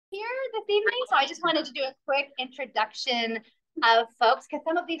here this evening, so I just wanted to do a quick introduction of folks because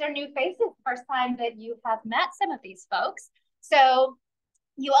some of these are new faces, first time that you have met some of these folks. So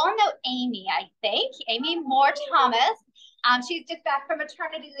you all know Amy, I think, Amy Moore Thomas. She's just back from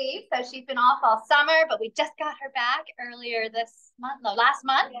maternity leave, so she's been off all summer, but we just got her back earlier this month, no, last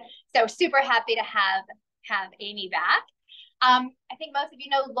month. So super happy to have Amy back. I think most of you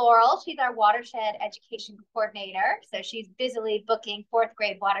know Laurel. She's our watershed education coordinator. So she's busily booking fourth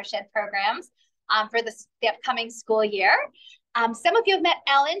grade watershed programs for the upcoming school year. Some of you have met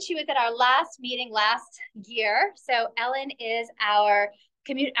Ellen. She was at our last meeting last year. So Ellen is our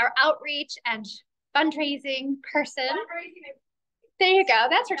outreach and fundraising person. There you go.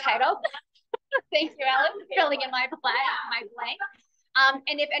 That's her title. Thank you, Ellen, for filling in my blank.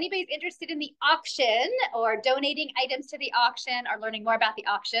 And if anybody's interested in the auction or donating items to the auction or learning more about the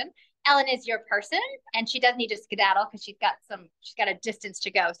auction, Ellen is your person, and she does need to skedaddle because she's got a distance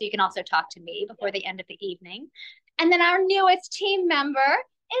to go. So you can also talk to me before the end of the evening. And then our newest team member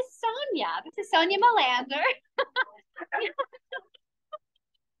is Sonia. This is Sonia Melander.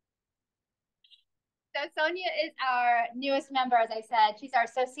 So Sonia is our newest member, as I said. She's our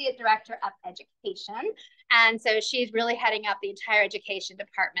Associate Director of Education. And so she's really heading up the entire education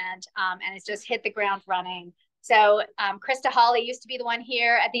department and has just hit the ground running. So Krista Hawley used to be the one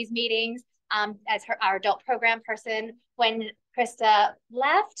here at these meetings as our adult program person. When Krista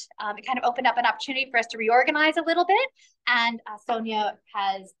left, it kind of opened up an opportunity for us to reorganize a little bit. And Sonia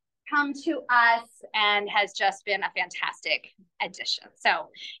has come to us and has just been a fantastic addition. So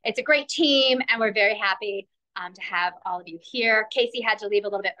it's a great team, and we're very happy to have all of you here. Casey had to leave a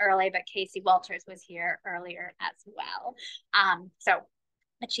little bit early, but Casey Walters was here earlier as well.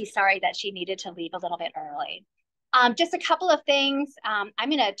 But she's sorry that she needed to leave a little bit early. Just a couple of things. I'm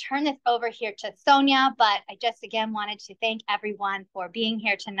going to turn this over here to Sonia, but I just again wanted to thank everyone for being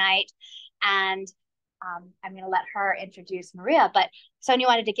here tonight. And I'm going to let her introduce Maria, but Sonia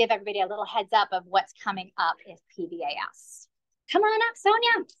wanted to give everybody a little heads up of what's coming up with PBAS. Come on up,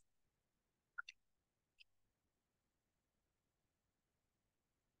 Sonia.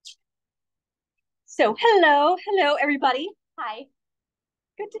 So hello, everybody. Hi,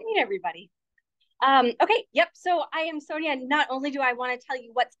 good to meet everybody. Okay, yep, so I am Sonia, and not only do I want to tell you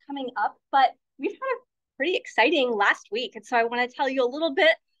what's coming up, but we've had a pretty exciting last week, and so I want to tell you a little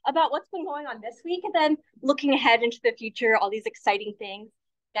bit about what's been going on this week, and then looking ahead into the future, all these exciting things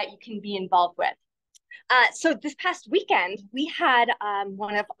that you can be involved with. So this past weekend, we had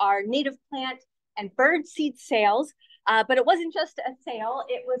one of our native plant and bird seed sales, but it wasn't just a sale,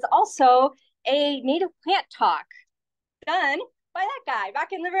 it was also a native plant talk done by that guy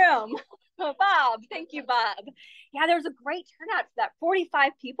back in the room. Bob, thank you, Bob. Yeah, there was a great turnout for that.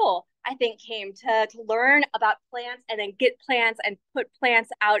 45 people, I think, came to learn about plants and then get plants and put plants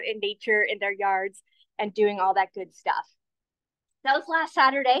out in nature in their yards and doing all that good stuff. That was last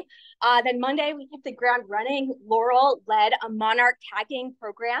Saturday. Then Monday, we hit the ground running. Laurel led a monarch tagging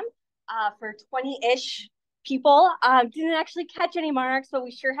program for 20-ish people. Didn't actually catch any monarchs, but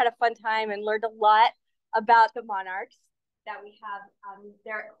we sure had a fun time and learned a lot about the monarchs that we have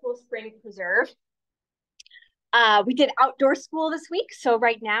there at Cool Spring Preserve. We did outdoor school this week. So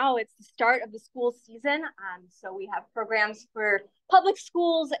right now it's the start of the school season. So we have programs for public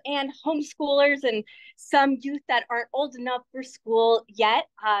schools and homeschoolers and some youth that aren't old enough for school yet.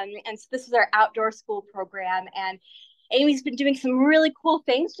 And so this is our outdoor school program. And Amy's been doing some really cool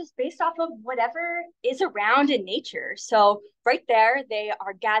things just based off of whatever is around in nature. So right there, they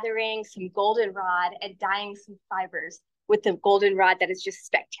are gathering some goldenrod and dyeing some fibers with the goldenrod that is just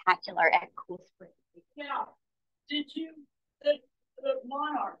spectacular at Cool Spring. Yeah. Did you, the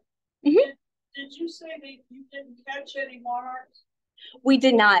monarch, did you say that you didn't catch any monarchs? We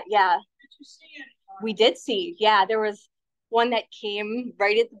did not, yeah. Did you see any monarchs? We did see, yeah. There was one that came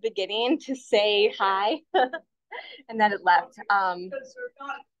right at the beginning to say hi, and then it left. Because they're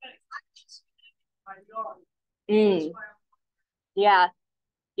not in my yard. Yeah.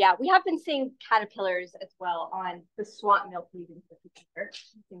 Yeah, we have been seeing caterpillars as well on the swamp milkweed in particular. It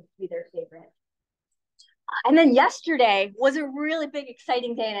seems to be their favorite. And then yesterday was a really big,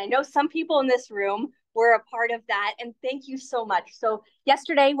 exciting day. And I know some people in this room were a part of that. And thank you so much. So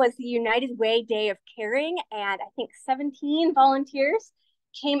yesterday was the United Way Day of Caring. And I think 17 volunteers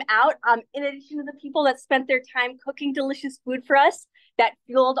came out, in addition to the people that spent their time cooking delicious food for us, that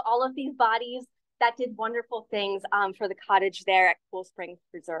fueled all of these bodies, that did wonderful things for the cottage there at Cool Spring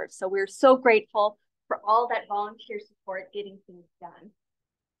Preserve. So we're so grateful for all that volunteer support getting things done.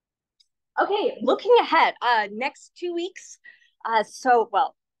 Okay, looking ahead, next 2 weeks.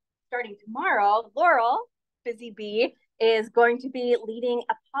 Starting tomorrow, Laurel, busy bee, is going to be leading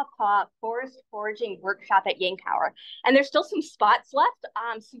a pawpaw forest foraging workshop at Yankauer. And there's still some spots left.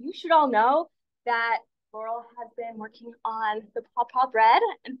 So you should all know that Laurel has been working on the pawpaw bread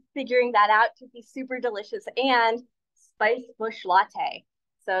and figuring that out to be super delicious, and spice bush latte.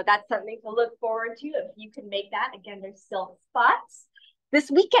 So that's something to look forward to if you can make that. Again, there's still spots.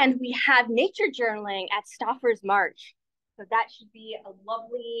 This weekend, we have nature journaling at Stauffer's March. So that should be a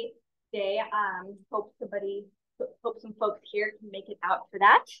lovely day. Hope some folks here can make it out for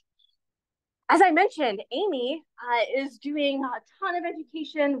that. As I mentioned, Amy is doing a ton of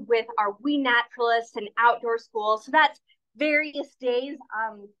education with our We Naturalists and outdoor school. So that's various days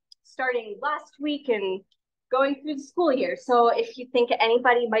starting last week and going through the school year. So if you think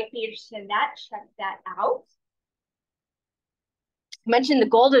anybody might be interested in that, check that out. I mentioned the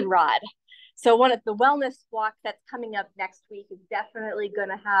goldenrod. So one of the wellness walk that's coming up next week is definitely going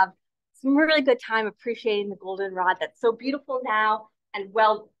to have some really good time appreciating the goldenrod that's so beautiful now and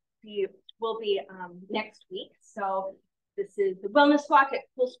will be next week. So this is the wellness walk at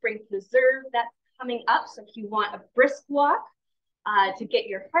Cool Spring Preserve that's coming up. So if you want a brisk walk to get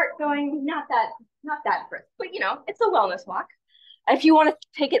your heart going, not that brisk, but you know, it's a wellness walk. If you want to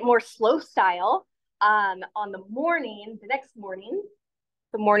take it more slow style, on the next morning,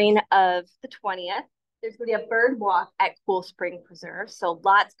 the morning of the 20th, there's going to be a bird walk at Cool Spring Preserve. So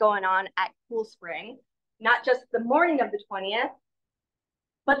lots going on at Cool Spring, not just the morning of the 20th,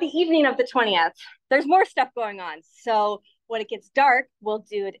 but the evening of the 20th. There's more stuff going on. So when it gets dark, we'll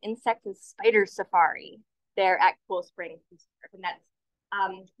do an insect and spider safari there at Cool Spring Preserve. And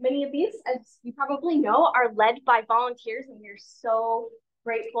that's many of these, as you probably know, are led by volunteers, and we're so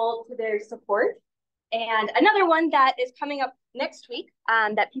grateful to their support. And another one that is coming up next week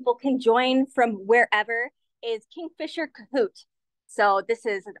that people can join from wherever is Kingfisher Kahoot. So this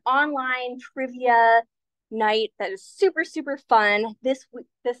is an online trivia night that is super, super fun. This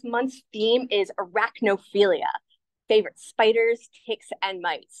month's theme is arachnophilia, favorite spiders, ticks, and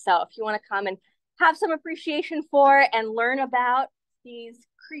mites. So if you want to come and have some appreciation for and learn about these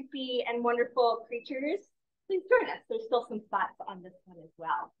creepy and wonderful creatures, please join us. There's still some spots on this one as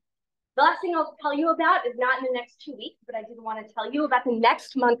well. The last thing I'll tell you about is not in the next 2 weeks, but I did want to tell you about the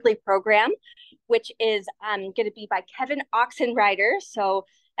next monthly program, which is going to be by Kevin Oxenrider. So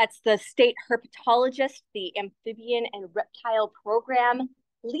that's the state herpetologist, the amphibian and reptile program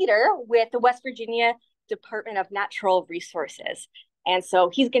leader with the West Virginia Department of Natural Resources. And so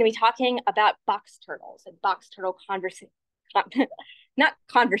he's going to be talking about box turtles and box turtle not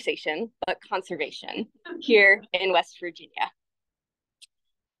conversation, but conservation here in West Virginia.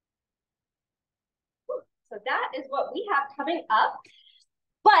 So that is what we have coming up.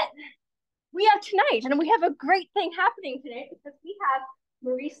 But we have tonight, and we have a great thing happening tonight because we have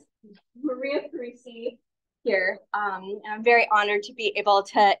Maria Parisi here. And I'm very honored to be able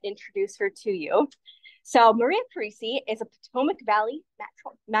to introduce her to you. So Maria Parisi is a Potomac Valley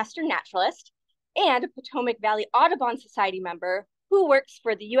Master Naturalist and a Potomac Valley Audubon Society member who works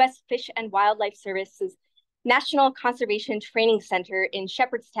for the U.S. Fish and Wildlife Service's National Conservation Training Center in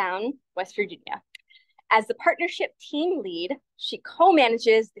Shepherdstown, West Virginia. As the partnership team lead, she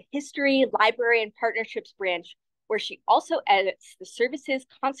co-manages the History, Library, and Partnerships branch, where she also edits the service's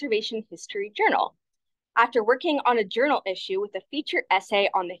Conservation History Journal. After working on a journal issue with a feature essay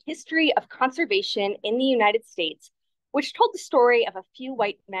on the history of conservation in the United States, which told the story of a few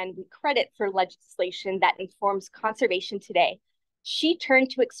white men we credit for legislation that informs conservation today, she turned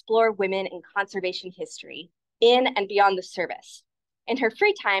to explore women in conservation history in and beyond the service. In her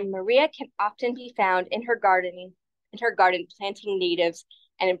free time, Maria can often be found in her garden planting natives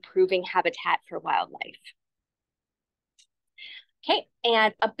and improving habitat for wildlife. Okay,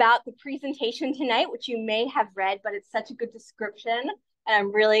 and about the presentation tonight, which you may have read, but it's such a good description, and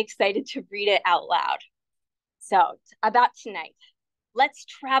I'm really excited to read it out loud. So, about tonight, let's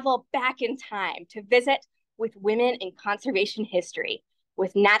travel back in time to visit with women in conservation history,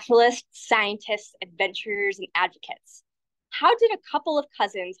 with naturalists, scientists, adventurers, and advocates. How did a couple of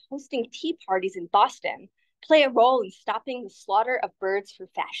cousins hosting tea parties in Boston play a role in stopping the slaughter of birds for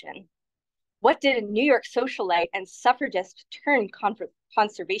fashion? What did a New York socialite and suffragist turned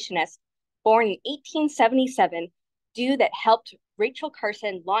conservationist born in 1877 do that helped Rachel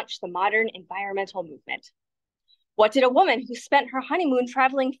Carson launch the modern environmental movement? What did a woman who spent her honeymoon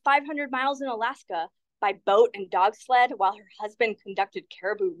traveling 500 miles in Alaska by boat and dog sled while her husband conducted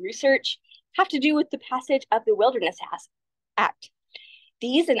caribou research have to do with the passage of the Wilderness Act?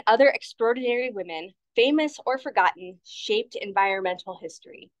 These and other extraordinary women, famous or forgotten, shaped environmental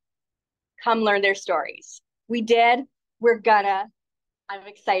history. Come learn their stories. We did, we're gonna. I'm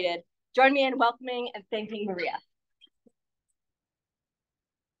excited. Join me in welcoming and thanking Maria.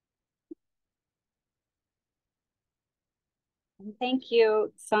 And thank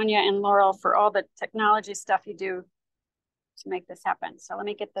you, Sonia and Laurel, for all the technology stuff you do to make this happen. So let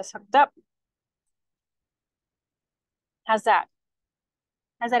me get this hooked up. How's that?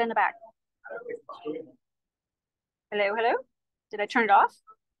 How's that in the back? Hello, hello? Did I turn it off?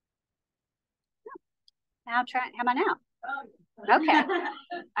 Now try, how about now? Okay.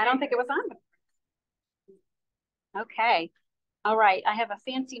 I don't think it was on. Okay. All right. I have a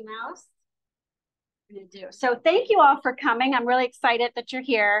fancy mouse. So thank you all for coming. I'm really excited that you're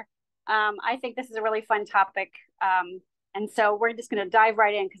here. I think this is a really fun topic. And so we're just going to dive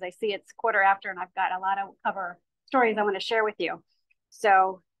right in because I see it's 1:15 and I've got a lot of cover stories I want to share with you.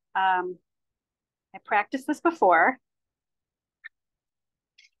 So I practiced this before.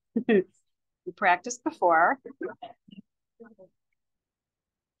 We practiced before.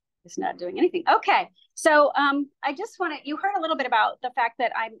 It's not doing anything. Okay. So I just want to, you heard a little bit about the fact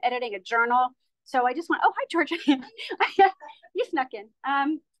that I'm editing a journal. So I just want, oh, hi, Georgia. You snuck in.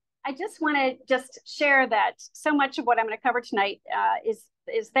 I just want to just share that so much of what I'm going to cover tonight is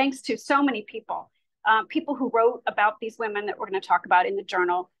thanks to so many people, people who wrote about these women that we're going to talk about in the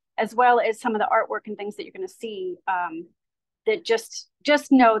journal, as well as some of the artwork and things that you're going to see that just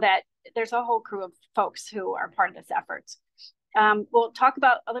know that there's a whole crew of folks who are part of this effort. We'll talk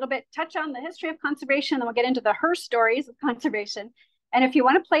about a little bit, touch on the history of conservation, then we'll get into the Herstories of conservation. And if you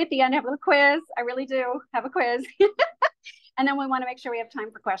want to play at the end, have a little quiz. I really do have a quiz. And then we want to make sure we have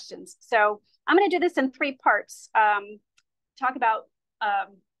time for questions. So I'm going to do this in 3 parts. Talk about,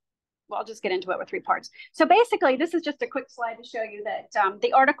 well, I'll just get into it with 3 parts. So basically, this is just a quick slide to show you that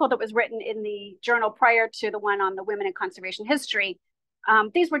the article that was written in the journal prior to the one on the women in conservation history,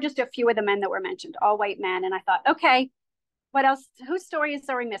 these were just a few of the men that were mentioned, all white men. And I thought, okay, what else? Whose stories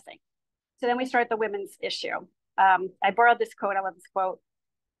are we missing? So then we start the women's issue. I borrowed this quote. I love this quote.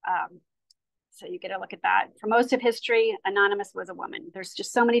 So you get a look at that. For most of history, Anonymous was a woman. There's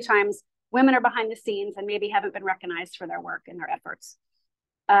just so many times women are behind the scenes and maybe haven't been recognized for their work and their efforts.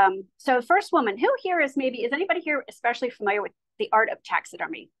 So first woman, who here is anybody here especially familiar with the art of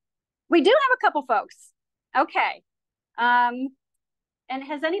taxidermy? We do have a couple folks. Okay. And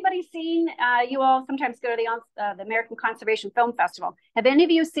has anybody seen, you all sometimes go to the American Conservation Film Festival. Have any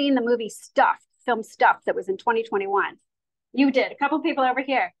of you seen the movie film Stuff that was in 2021? You did, a couple of people over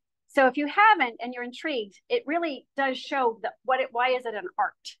here. So if you haven't and you're intrigued, it really does show why is it an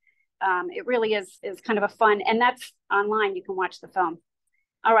art? It really is kind of a fun, and that's online, you can watch the film.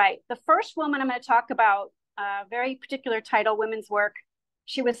 All right, the first woman I'm gonna talk about, very particular title, women's work.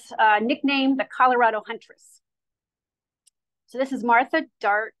 She was nicknamed the Colorado Huntress. So this is Martha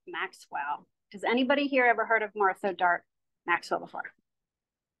Dart Maxwell. Does anybody here ever heard of Martha Dart Maxwell before?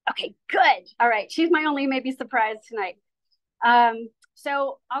 Okay, good. All right, she's my only maybe surprise tonight.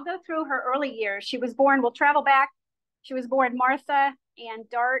 So I'll go through her early years. She was born, we'll travel back. She was born Martha Ann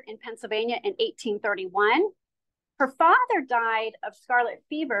Dart in Pennsylvania in 1831. Her father died of scarlet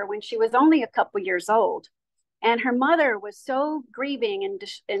fever when she was only a couple years old. And her mother was so grieving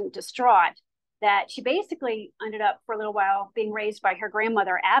and distraught that she basically ended up for a little while being raised by her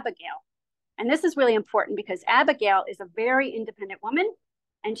grandmother, Abigail. And this is really important because Abigail is a very independent woman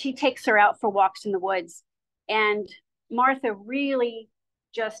and she takes her out for walks in the woods. And Martha really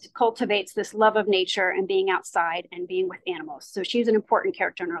just cultivates this love of nature and being outside and being with animals. So she's an important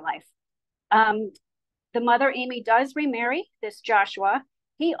character in her life. The mother, Amy, does remarry this Joshua.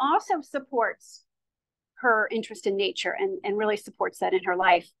 He also supports her interest in nature and really supports that in her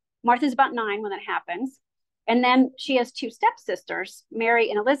life. Martha's about 9 when that happens. And then she has 2 stepsisters, Mary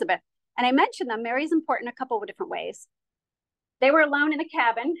and Elizabeth. And I mentioned them. Mary's important in a couple of different ways. They were alone in a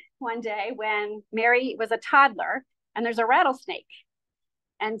cabin one day when Mary was a toddler and there's a rattlesnake.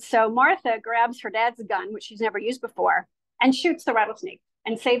 And so Martha grabs her dad's gun, which she's never used before, and shoots the rattlesnake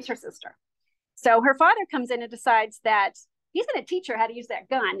and saves her sister. So her father comes in and decides that he's going to teach her how to use that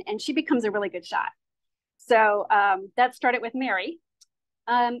gun, and she becomes a really good shot. So that started with Mary.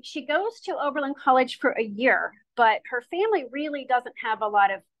 She goes to Oberlin College for a year, but her family really doesn't have a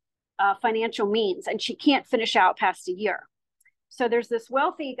lot of financial means, and she can't finish out past a year. So there's this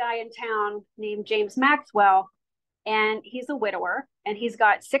wealthy guy in town named James Maxwell, and he's a widower, and he's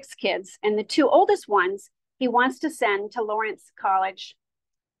got 6 kids. And the 2 oldest ones, he wants to send to Lawrence College,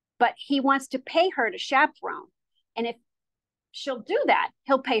 but he wants to pay her to chaperone. And if she'll do that,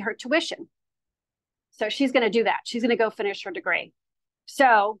 he'll pay her tuition. So she's going to do that. She's going to go finish her degree.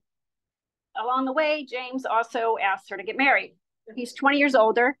 So along the way, James also asks her to get married. He's 20 years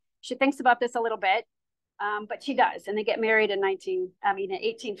older. She thinks about this a little bit, but she does. And they get married in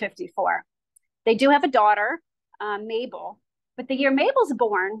 1854. They do have a daughter, Mabel. But the year Mabel's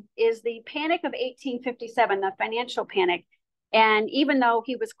born is the Panic of 1857, the financial panic. And even though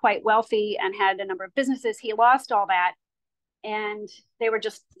he was quite wealthy and had a number of businesses, he lost all that. And they were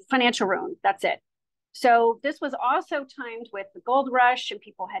just financial ruin. That's it. So this was also timed with the gold rush and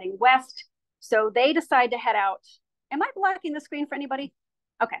people heading west. So they decide to head out. Am I blocking the screen for anybody?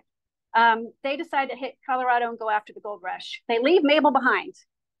 Okay. They decide to hit Colorado and go after the gold rush. They leave Mabel behind.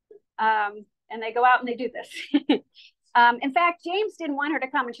 And they go out and they do this. In fact, James didn't want her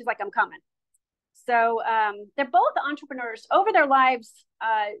to come, and she's like, I'm coming. So they're both entrepreneurs over their lives.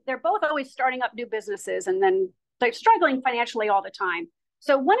 They're both always starting up new businesses, and then they're struggling financially all the time.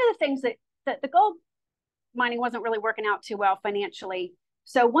 So one of the things that the gold mining wasn't really working out too well financially.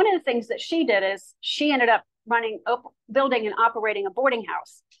 So one of the things that she did is she ended up building and operating a boarding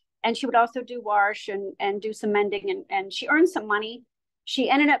house. And she would also do wash and do some mending, and she earned some money. She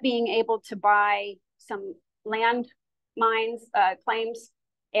ended up being able to buy some land mines, claims,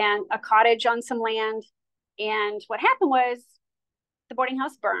 and a cottage on some land. And what happened was the boarding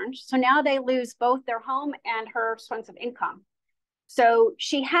house burned. So now they lose both their home and her source of income. So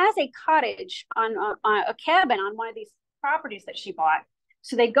she has a cottage on a cabin on one of these properties that she bought.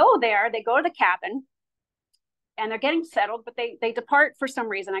 So they go there, they go to the cabin, and they're getting settled, but they depart for some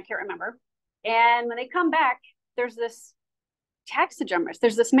reason, I can't remember. And when they come back, there's this taxidermist,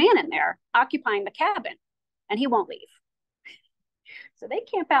 there's this man in there occupying the cabin, and he won't leave. So they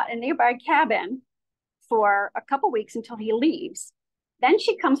camp out in a nearby cabin for a couple weeks until he leaves. Then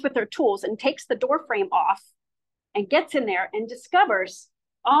she comes with her tools and takes the door frame off and gets in there and discovers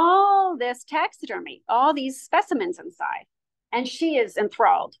all this taxidermy, all these specimens inside. And she is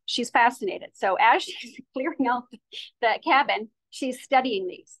enthralled. She's fascinated. So as she's clearing out the cabin, she's studying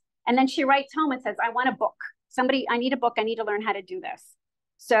these. And then she writes home and says, I want a book. I need a book. I need to learn how to do this.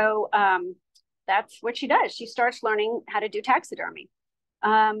 So that's what she does. She starts learning how to do taxidermy.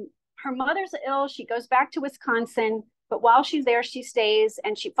 Her mother's ill. She goes back to Wisconsin. But while she's there, she stays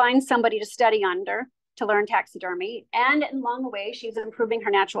and she finds somebody to study under to learn taxidermy. And along the way, she's improving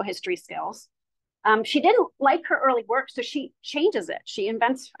her natural history skills. She didn't like her early work, so she changes it. She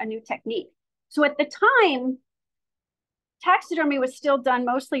invents a new technique. So at the time, taxidermy was still done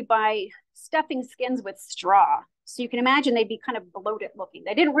mostly by stuffing skins with straw. So you can imagine they'd be kind of bloated looking.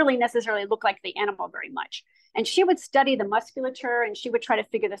 They didn't really necessarily look like the animal very much. And she would study the musculature and she would try to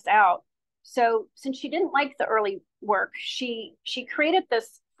figure this out. So since she didn't like the early work, she created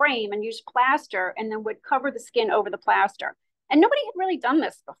this frame and used plaster and then would cover the skin over the plaster. And nobody had really done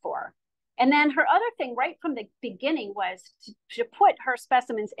this before. And then her other thing right from the beginning was to put her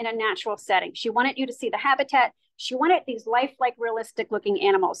specimens in a natural setting. She wanted you to see the habitat. She wanted these lifelike, realistic looking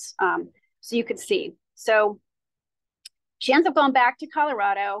animals so you could see. So she ends up going back to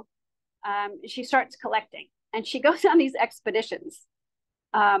Colorado. She starts collecting and she goes on these expeditions.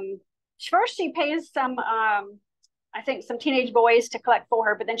 First, she pays some teenage boys to collect for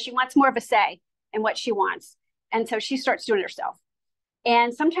her, but then she wants more of a say in what she wants. And so she starts doing it herself.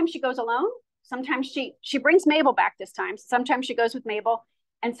 And sometimes she goes alone. Sometimes she brings Mabel back this time. Sometimes she goes with Mabel,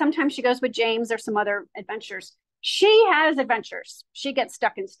 and sometimes she goes with James or some other adventures. She has adventures. She gets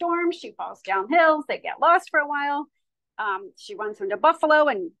stuck in storms. She falls down hills. They get lost for a while. She runs into buffalo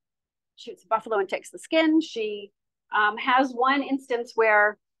and shoots a buffalo and takes the skin. She has one instance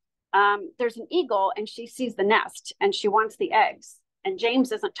where there's an eagle and she sees the nest and she wants the eggs. And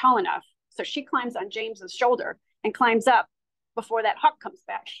James isn't tall enough. So she climbs on James's shoulder and climbs up before that hawk comes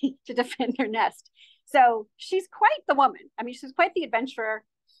back to defend her nest. So she's quite the woman. I mean, she's quite the adventurer.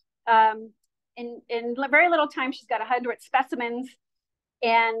 In very little time, she's got 100 specimens,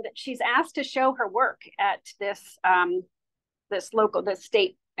 and she's asked to show her work at this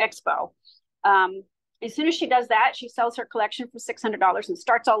state expo. As soon as she does that, she sells her collection for $600 and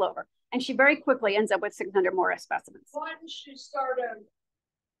starts all over. And she very quickly ends up with 600 more specimens. Why did she start a?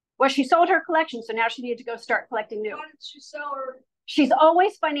 Well, she sold her collection, so now she needed to go start collecting new. Why did she sell her? She's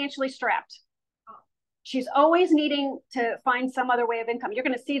always financially strapped. She's always needing to find some other way of income. You're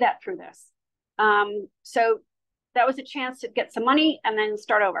going to see that through this. So that was a chance to get some money and then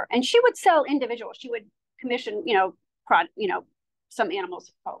start over. And she would sell individual. She would commission, some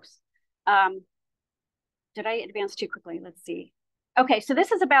animals folks. Did I advance too quickly? Let's see. Okay, so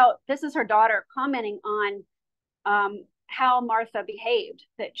this is her daughter commenting on how Martha behaved,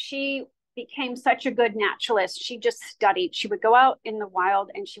 that she became such a good naturalist. She just studied. She would go out in the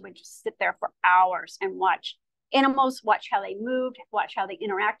wild and she would just sit there for hours and watch animals, watch how they moved, watch how they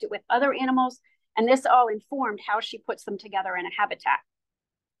interacted with other animals. And this all informed how she puts them together in a habitat.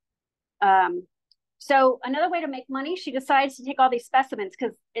 So another way to make money, she decides to take all these specimens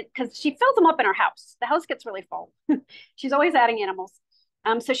because she fills them up in her house. The house gets really full. She's always adding animals.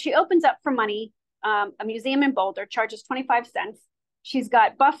 So she opens up for money a museum in Boulder, charges 25 cents. She's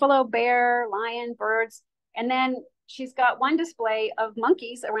got buffalo, bear, lion, birds, and then she's got one display of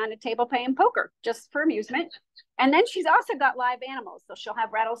monkeys around a table playing poker just for amusement. And then she's also got live animals. So she'll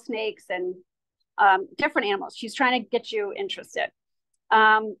have rattlesnakes and different animals. She's trying to get you interested.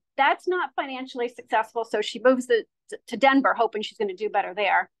 That's not financially successful. So she moves to Denver, hoping she's going to do better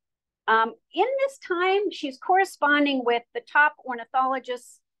there. In this time, she's corresponding with the top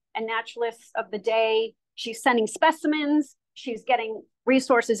ornithologists and naturalists of the day. She's sending specimens. She's getting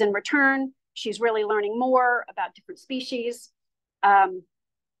resources in return. She's really learning more about different species.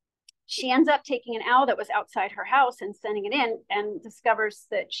 She ends up taking an owl that was outside her house and sending it in, and discovers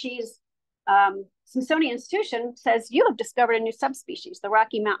that she's Smithsonian Institution says, you have discovered a new subspecies, the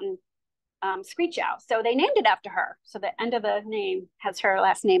Rocky Mountain screech owl. So they named it after her. So the end of the name has her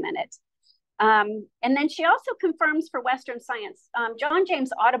last name in it. And then she also confirms for Western science. John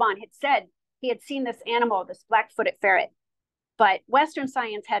James Audubon had said he had seen this animal, this black-footed ferret, but Western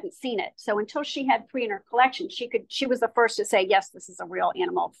science hadn't seen it. So until she had 3 in her collection, she was the first to say, yes, this is a real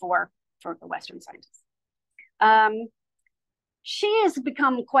animal for the Western scientists. She has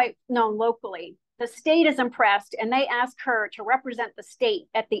become quite known locally. The state is impressed, and they ask her to represent the state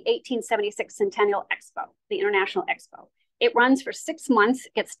at the 1876 Centennial Expo, the International Expo. It runs for 6 months,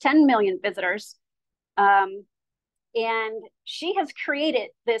 it gets 10 million visitors. And she has created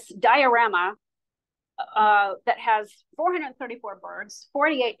this diorama that has 434 birds,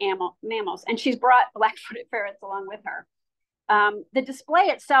 48 mammals, and she's brought black-footed ferrets along with her. The display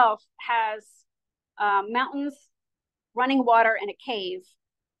itself has mountains, running water, and a cave.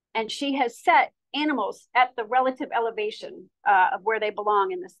 And she has set animals at the relative elevation of where they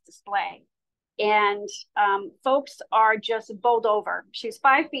belong in this display. And folks are just bowled over. She's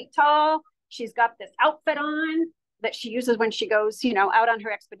 5 feet tall. She's got this outfit on that she uses when she goes, out on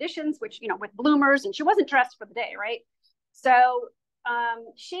her expeditions, which, with bloomers, and she wasn't dressed for the day, right? So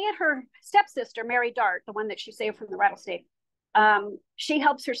she and her stepsister, Mary Dart, the one that she saved from the rattlesnake, she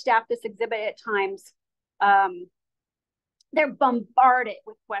helps her staff this exhibit at times. They're bombarded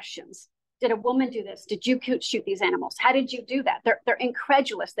with questions. Did a woman do this? Did you shoot these animals? How did you do that? They're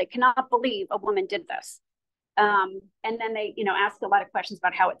incredulous. They cannot believe a woman did this. And then they, ask a lot of questions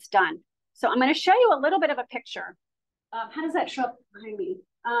about how it's done. So I'm going to show you a little bit of a picture. How does that show up behind me?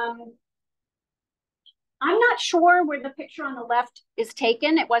 I'm not sure where the picture on the left is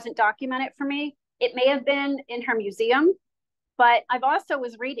taken. It wasn't documented for me. It may have been in her museum. But I've also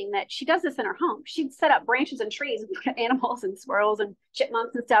was reading that she does this in her home. She'd set up branches and trees and put animals and squirrels and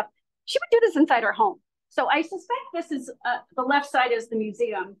chipmunks and stuff. She would do this inside her home. So I suspect this is, the left side is the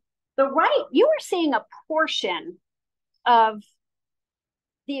museum. The right, you are seeing a portion of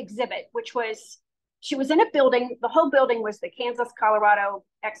the exhibit, which was, she was in a building. The whole building was the Kansas, Colorado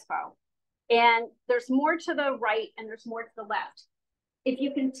Expo. And there's more to the right and there's more to the left. If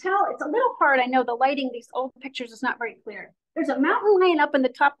you can tell, it's a little hard. I know the lighting, these old pictures is not very clear. There's a mountain lion up in the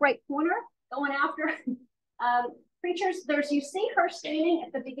top right corner going after creatures. You see her standing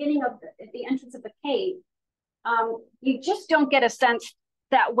at the beginning of at the entrance of the cave. You just don't get a sense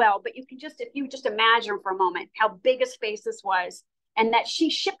that well, but you can if you just imagine for a moment how big a space this was, and that she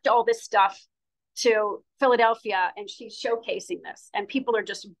shipped all this stuff to Philadelphia and she's showcasing this, and people are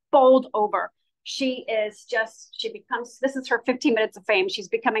just bowled over. She becomes, this is her 15 minutes of fame. She's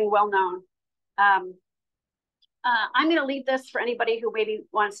becoming well known. I'm going to leave this for anybody who maybe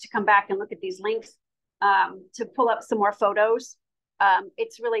wants to come back and look at these links to pull up some more photos.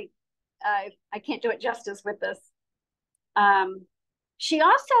 It's really, I can't do it justice with this. She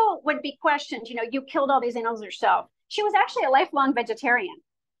also would be questioned, you killed all these animals yourself. She was actually a lifelong vegetarian.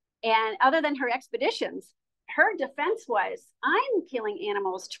 And other than her expeditions, her defense was, I'm killing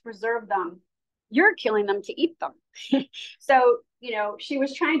animals to preserve them. You're killing them to eat them. So, she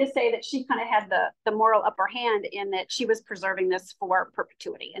was trying to say that she kind of had the moral upper hand in that she was preserving this for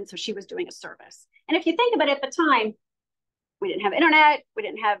perpetuity. And so she was doing a service. And if you think about it at the time, we didn't have internet. We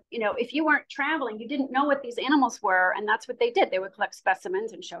didn't have, if you weren't traveling, you didn't know what these animals were. And that's what they did. They would collect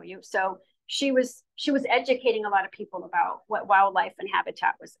specimens and show you. So she was educating a lot of people about what wildlife and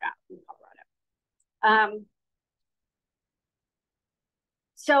habitat was at in Colorado.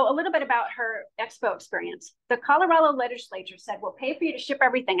 So a little bit about her expo experience. The Colorado legislature said, we'll pay for you to ship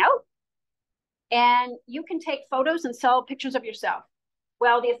everything out, and you can take photos and sell pictures of yourself.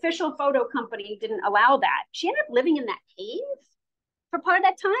 Well, the official photo company didn't allow that. She ended up living in that cave for part of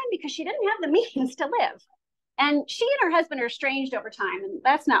that time because she didn't have the means to live. And she and her husband are estranged over time, and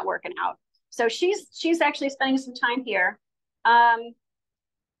that's not working out. So she's actually spending some time here.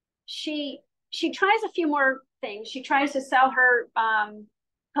 She tries a few more things. She tries to sell her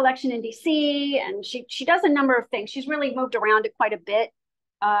collection in DC, and she does a number of things. She's really moved around it quite a bit.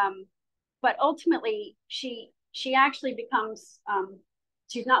 But ultimately she actually becomes,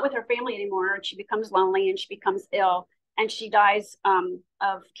 she's not with her family anymore, and she becomes lonely and she becomes ill, and she dies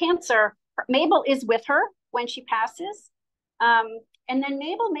of cancer. Mabel is with her when she passes. And then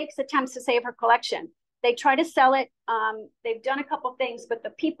Mabel makes attempts to save her collection. They try to sell it. They've done a couple things, but the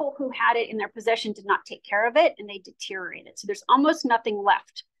people who had it in their possession did not take care of it, and they deteriorated. So there's almost nothing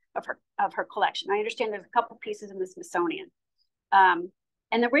left of her collection. I understand there's a couple pieces in the Smithsonian.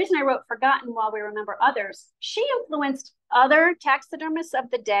 And the reason I wrote Forgotten While We Remember Others, she influenced other taxidermists of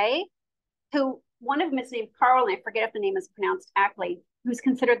the day, who, one of them is named Carl, and I forget if the name is pronounced Ackley, who's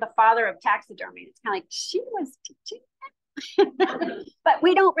considered the father of taxidermy. It's kind of like, she was teaching, but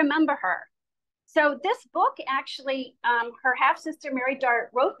we don't remember her. So this book actually, her half-sister Mary Dart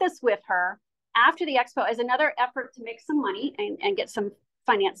wrote this with her after the expo as another effort to make some money and get some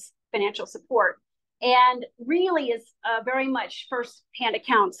financial support, and really is very much first-hand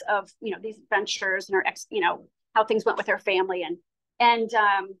accounts of, you know, these adventures and her how things went with her family, and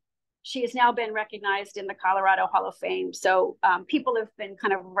she has now been recognized in the Colorado Hall of Fame. So people have been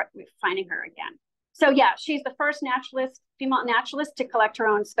kind of finding her again. So yeah, she's the first female naturalist to collect her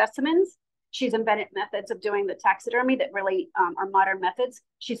own specimens. She's invented methods of doing the taxidermy that really are modern methods.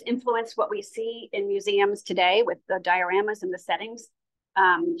 She's influenced what we see in museums today with the dioramas and the settings.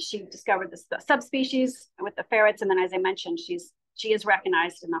 She discovered the subspecies with the ferrets, and then, as I mentioned, she is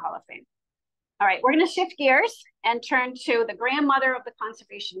recognized in the Hall of Fame. All right, we're going to shift gears and turn to the grandmother of the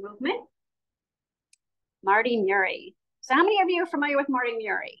conservation movement, Marty Murray. So how many of you are familiar with Marty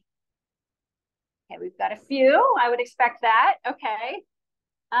Murray? Okay, we've got a few. I would expect that. Okay.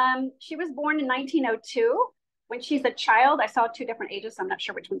 She was born in 1902. When she's a child, I saw two different ages, so I'm not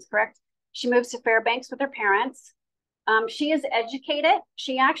sure which one's correct. She moves to Fairbanks with her parents. She is educated.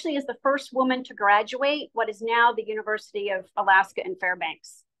 She actually is the first woman to graduate what is now the University of Alaska in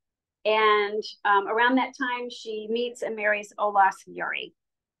Fairbanks. And around that time, she meets and marries Olaus Murray.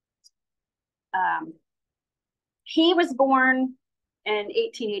 He was born in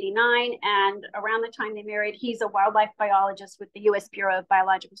 1889, and around the time they married, he's a wildlife biologist with the U.S. Bureau of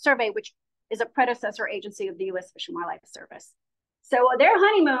Biological Survey, which is a predecessor agency of the U.S. Fish and Wildlife Service. So their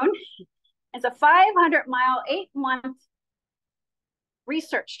honeymoon is a 500-mile, 8-month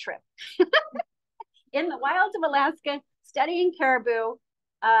research trip in the wilds of Alaska, studying caribou.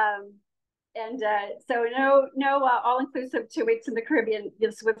 So no all-inclusive 2 weeks in the Caribbean.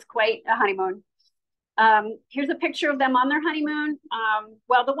 This was quite a honeymoon. Here's a picture of them on their honeymoon.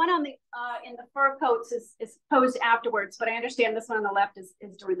 Well, the one on the in the fur coats is posed afterwards, but I understand this one on the left is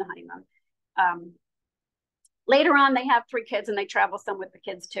during the honeymoon. Later on, they have 3 kids and they travel some with the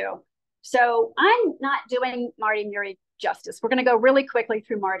kids too. So I'm not doing Marty Murray justice. We're going to go really quickly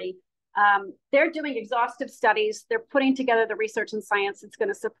through Marty. They're doing exhaustive studies. They're putting together the research and science that's going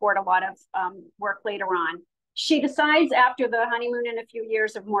to support a lot of work later on. She decides after the honeymoon and a few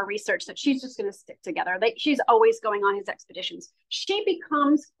years of more research that she's just going to stick together. She's always going on his expeditions. She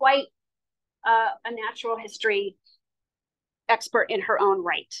becomes quite a natural history expert in her own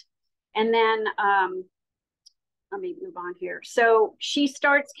right. And then let me move on here. So she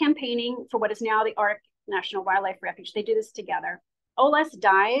starts campaigning for what is now the Arctic National Wildlife Refuge. They do this together. Olaus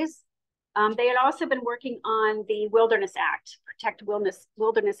dies. They had also been working on the Wilderness Act, protect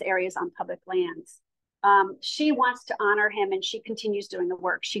wilderness areas on public lands. She wants to honor him, and she continues doing the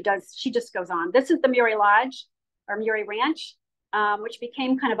work. She just goes on. This is the Murray Lodge or Murray Ranch, which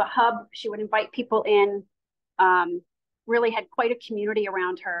became kind of a hub. She would invite people in, really had quite a community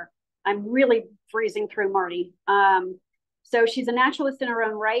around her. I'm really freezing through Marty. So she's a naturalist in her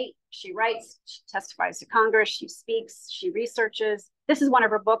own right. She writes, she testifies to Congress, she speaks, she researches. This is one of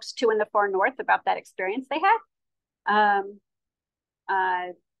her books, Two in the Far North, about that experience they had.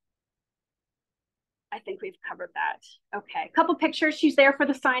 I think we've covered that. Okay, a couple pictures. She's there for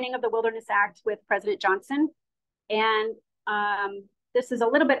the signing of the Wilderness Act with President Johnson. And this is a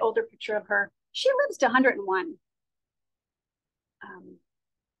little bit older picture of her. She lives to 101.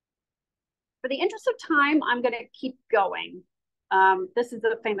 For the interest of time, I'm going to keep going. This is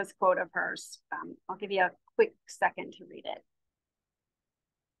a famous quote of hers. I'll give you a quick second to read it.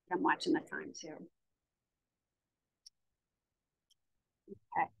 I'm watching the time too.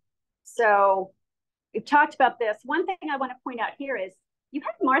 Okay, so we've talked about this. One thing I want to point out here is you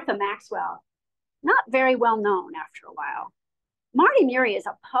have Martha Maxwell, not very well known after a while. Marty Murray is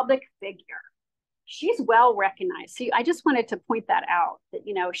a public figure. She's well recognized. See, I just wanted to point that out, that,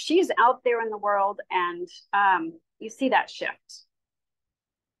 you know, she's out there in the world, and you see that shift.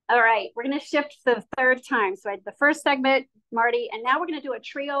 All right, we're going to shift to the third time. So I had the first segment, Marty, and now we're going to do a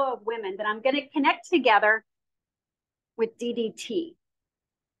trio of women that I'm going to connect together with DDT.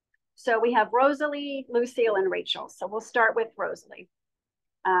 So we have Rosalie, Lucille, and Rachel. So we'll start with Rosalie.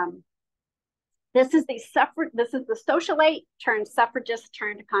 This is the socialite turned suffragist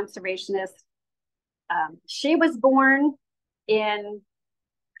turned conservationist. She was born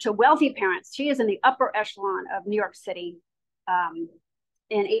to wealthy parents. She is in the upper echelon of New York City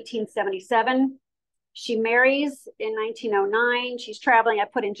in 1877. She marries in 1909. She's traveling. I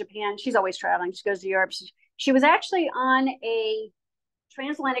put in Japan. She's always traveling. She goes to Europe. She was actually on a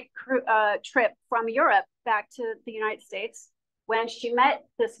transatlantic trip from Europe back to the United States when she met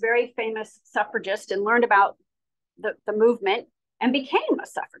this very famous suffragist and learned about the movement and became a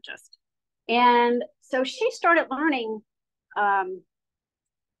suffragist. And so she started learning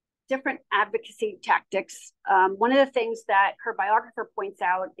different advocacy tactics. One of the things that her biographer points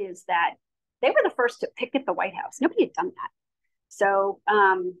out is that they were the first to picket the White House. Nobody had done that. So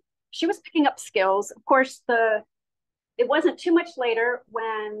she was picking up skills. Of course, it wasn't too much later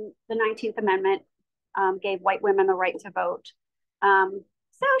when the 19th Amendment gave white women the right to vote.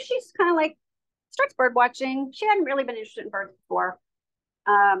 So she's kind of like, starts bird watching. She hadn't really been interested in birds before.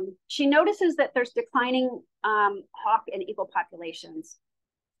 She notices that there's declining hawk and eagle populations.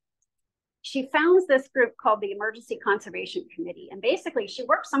 She founds this group called the Emergency Conservation Committee. And basically, she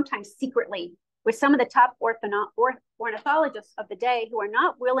works sometimes secretly with some of the top ornithologists of the day who are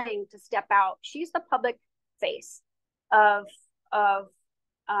not willing to step out. She's the public face of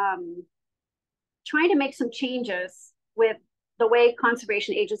trying to make some changes with the way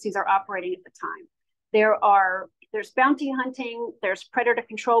conservation agencies are operating at the time. There's bounty hunting, there's predator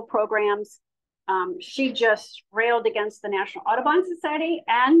control programs. She just railed against the National Audubon Society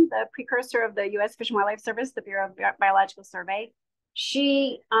and the precursor of the U.S. Fish and Wildlife Service, the Bureau of Biological Survey.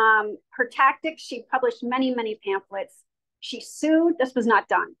 Her tactics, she published many, many pamphlets. She sued, this was not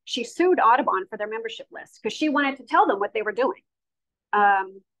done. She sued Audubon for their membership list because she wanted to tell them what they were doing.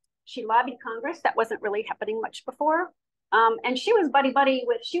 She lobbied Congress. That wasn't really happening much before. And she was buddy-buddy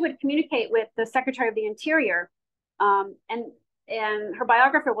she would communicate with the Secretary of the Interior. And her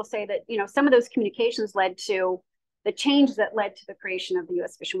biographer will say that, some of those communications led to the change that led to the creation of the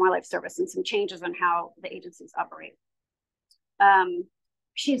U.S. Fish and Wildlife Service and some changes on how the agencies operate.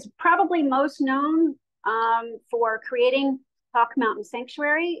 She's probably most known for creating Hawk Mountain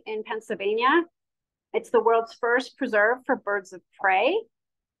Sanctuary in Pennsylvania. It's the world's first preserve for birds of prey.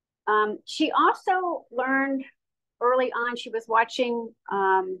 She also learned early on, she was watching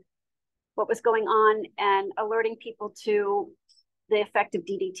what was going on and alerting people to the effect of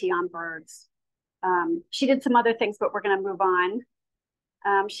DDT on birds. She did some other things, but we're going to move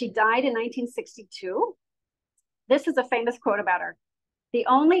on. She died in 1962. This is a famous quote about her. The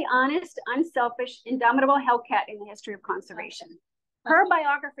only honest, unselfish, indomitable hellcat in the history of conservation. Her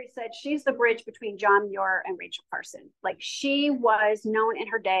biography said she's the bridge between John Muir and Rachel Carson. Like, she was known in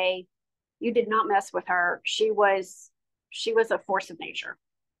her day. You did not mess with her. She was a force of nature.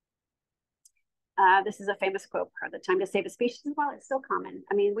 This is a famous quote for her. The time to save a species, well, it's still common.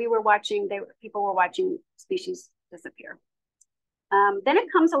 I mean, people were watching species disappear. Then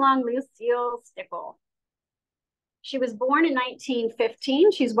it comes along Lucille Stickle. She was born in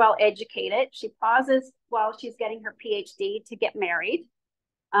 1915. She's well educated. She pauses while she's getting her PhD to get married.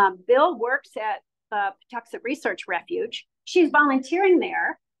 Bill works at the Patuxent Research Refuge. She's volunteering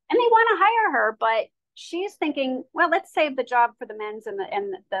there, and they want to hire her, but she's thinking, well, let's save the job for the men's and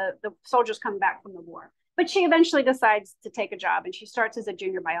the soldiers come back from the war. But she eventually decides to take a job, and she starts as a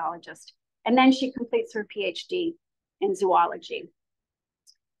junior biologist. And then she completes her PhD in zoology.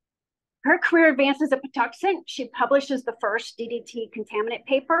 Her career advances at Patuxent. She publishes the first DDT contaminant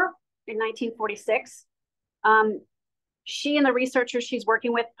paper in 1946. She and the researchers she's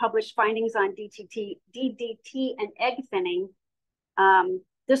working with published findings on DDT and egg thinning.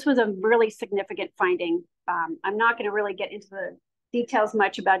 This was a really significant finding. I'm not going to really get into the details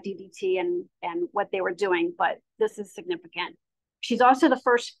much about DDT and what they were doing, but this is significant. She's also the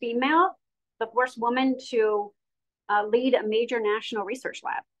first female, the first woman to lead a major national research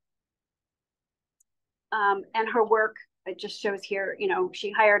lab. And her work, it just shows here,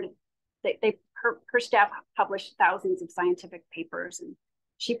 she hired, her staff published thousands of scientific papers, and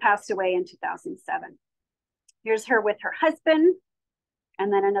she passed away in 2007. Here's her with her husband,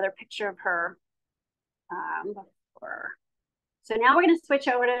 and then another picture of her before. So now we're going to switch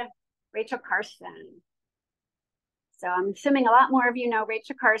over to Rachel Carson. So I'm assuming a lot more of you know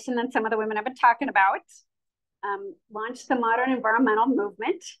Rachel Carson than some of the women I've been talking about. Launched the modern environmental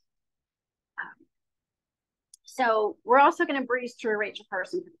movement. So we're also going to breeze through Rachel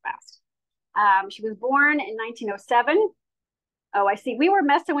Carson pretty fast. She was born in 1907. Oh, I see. We were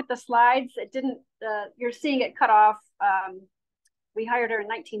messing with the slides. It didn't, you're seeing it cut off. We hired her in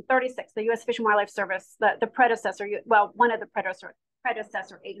 1936, the U.S. Fish and Wildlife Service, the predecessor, well, one of the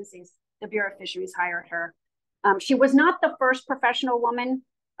predecessor agencies, the Bureau of Fisheries hired her. She was not the first professional woman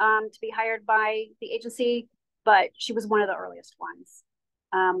to be hired by the agency, but she was one of the earliest ones.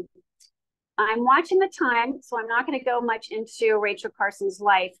 I'm watching the time, so I'm not going to go much into Rachel Carson's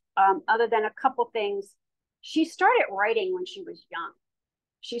life, other than a couple things. She started writing when she was young.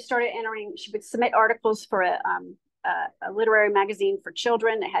 She started entering, she would submit articles for a literary magazine for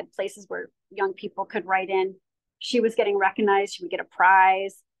children that had places where young people could write in. She was getting recognized. She would get a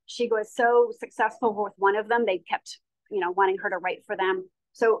prize. She was so successful with one of them, they kept, wanting her to write for them.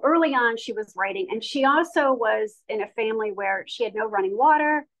 So early on, she was writing. And she also was in a family where she had no running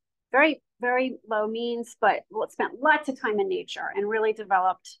water, very, very low means, but spent lots of time in nature and really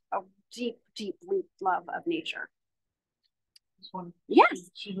developed a deep, deep love of nature. Yes.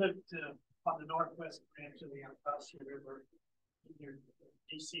 She lived on the northwest branch of the Anacostia River near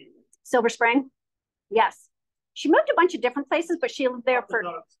DC. Silver Spring? Yes. She moved a bunch of different places, but she lived there for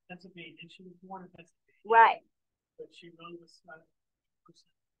Pennsylvania. She was born in Pennsylvania. Right. But she really was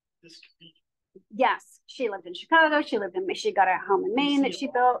this region. Yes. She lived in Chicago. She got a home in Maine that she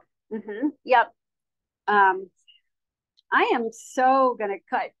built. Yep. I am so gonna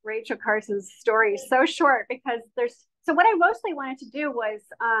cut Rachel Carson's story so short because so what I mostly wanted to do was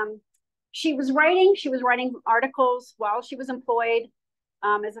she was writing articles while she was employed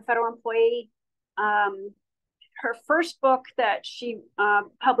as a federal employee. Her first book that she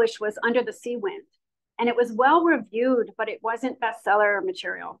published was Under the Sea Wind, and it was well reviewed, but it wasn't bestseller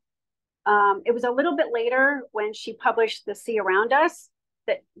material. It was a little bit later when she published The Sea Around Us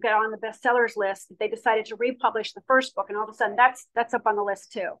that got on the bestsellers list. They decided to republish the first book, and all of a sudden that's up on the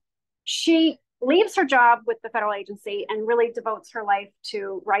list too. She leaves her job with the federal agency and really devotes her life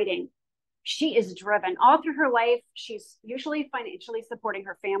to writing. She is driven all through her life. She's usually financially supporting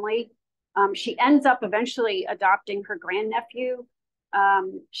her family. She ends up eventually adopting her grandnephew.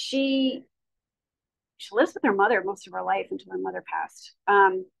 She lives with her mother most of her life until her mother passed.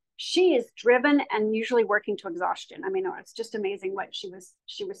 She is driven and usually working to exhaustion. I mean, it's just amazing what she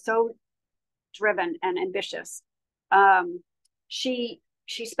was so driven and ambitious. She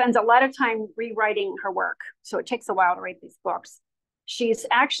spends a lot of time rewriting her work, so it takes a while to write these books. She's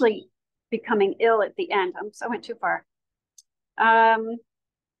actually becoming ill at the end. I went too far.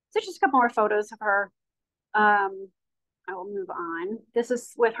 So just a couple more photos of her. I will move on. This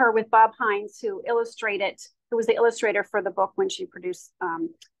is with Bob Hines, who was the illustrator for the book when she produced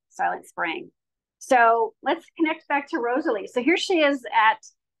Silent Spring. So let's connect back to Rosalie. So here she is at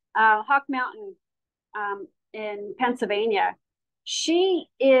Hawk Mountain in Pennsylvania. She's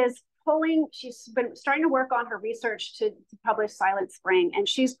been starting to work on her research to publish Silent Spring, and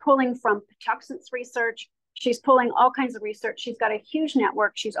she's pulling from Patuxent's research. She's pulling all kinds of research. She's got a huge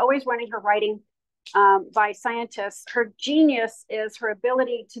network. She's always running her writing by scientists. Her genius is her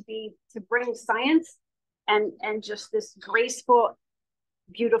ability to bring science and just this graceful,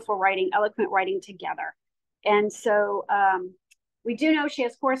 beautiful writing, eloquent writing together. And so we do know she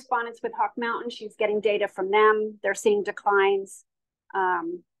has correspondence with Hawk Mountain. She's getting data from them. They're seeing declines.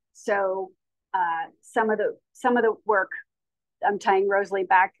 So some of the work, I'm tying Rosalie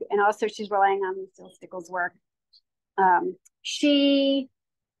back, and also she's relying on Lucille Stickles' work. She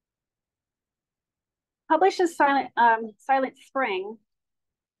publishes Silent Spring,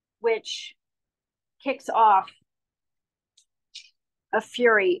 which kicks off a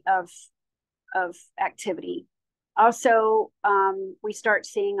fury of activity. Also, we start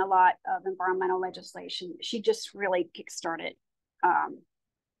seeing a lot of environmental legislation. She just really kickstarted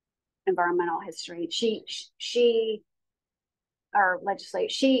environmental history. She's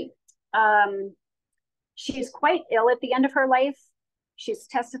quite ill at the end of her life. She's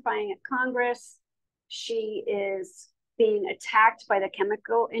testifying at Congress. She is being attacked by the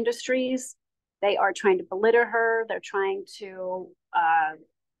chemical industries. They are trying to belittle her. They're trying to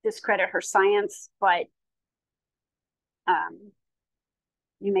discredit her science, but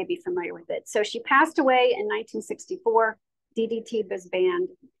you may be familiar with it. So she passed away in 1964. DDT was banned.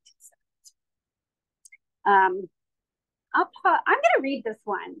 I'm going to read this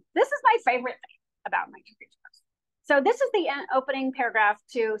one. This is my favorite thing about my computer. So this is the opening paragraph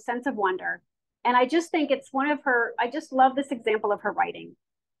to Sense of Wonder. And I just think it's I just love this example of her writing.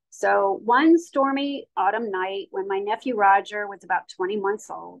 So one stormy autumn night when my nephew Roger was about 20 months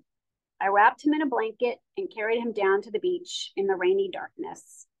old, I wrapped him in a blanket and carried him down to the beach in the rainy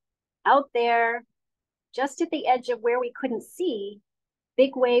darkness. Out there, just at the edge of where we couldn't see,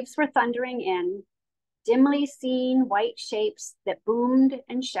 big waves were thundering in, dimly seen white shapes that boomed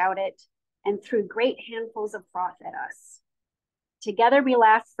and shouted and threw great handfuls of froth at us. Together we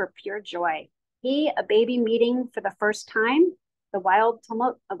laughed for pure joy. He, a baby meeting for the first time, the wild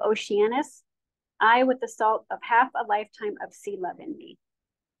tumult of Oceanus, I with the salt of half a lifetime of sea love in me.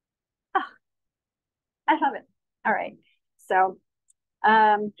 Oh, I love it. All right. So,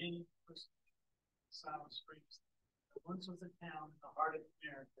 Silent Springs. Once was a town in the heart of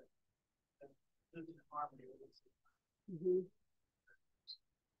America that lived in harmony with its. mm-hmm.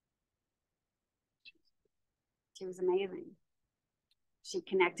 She was amazing. She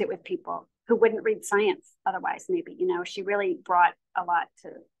connected with people who wouldn't read science otherwise, maybe, you know, she really brought a lot to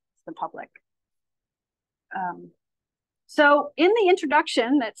the public. So in the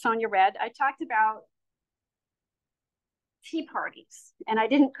introduction that Sonia read, I talked about tea parties, and I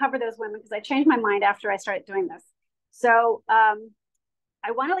didn't cover those women because I changed my mind after I started doing this. So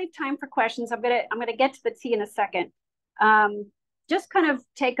I want to leave time for questions. I'm gonna get to the tea in a second. Just kind of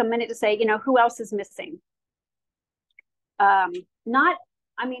take a minute to say, you know, who else is missing? Not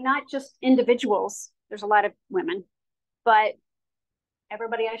just individuals. There's a lot of women, but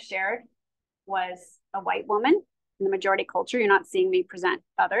everybody I shared was a white woman in the majority culture. You're not seeing me present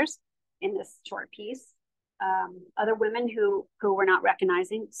others in this short piece. Other women who we're not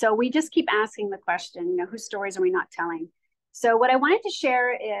recognizing. So we just keep asking the question, you know, whose stories are we not telling? So what I wanted to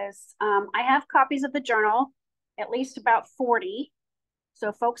share is I have copies of the journal, at least about 40. So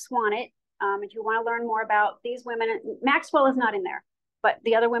if folks want it, if you want to learn more about these women, Maxwell is not in there, but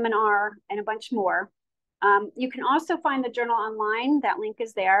the other women are, and a bunch more. You can also find the journal online. That link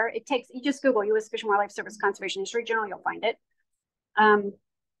is there. You just Google U.S. Fish and Wildlife Service Conservation History Journal, you'll find it.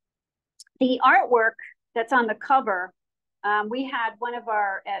 The artwork that's on the cover, we had one of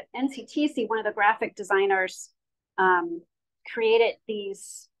our, at NCTC, one of the graphic designers created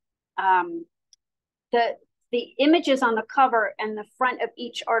these, the images on the cover and the front of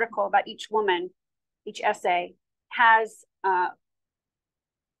each article about each woman, each essay, has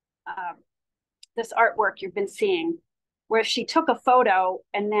this artwork you've been seeing, where she took a photo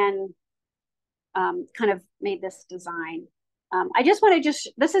and then kind of made this design. I just want to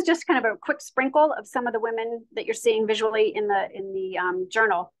this is just kind of a quick sprinkle of some of the women that you're seeing visually in the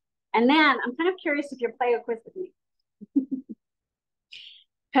journal. And then I'm kind of curious if you'll play a quiz with me.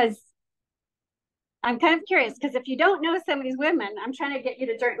 Because I'm kind of curious, because if you don't know some of these women, I'm trying to get you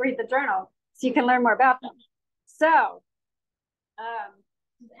to read the journal so you can learn more about them. So,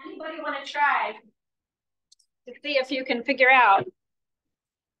 does anybody want to try to see if you can figure out?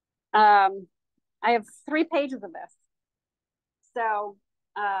 I have 3 pages of this. So,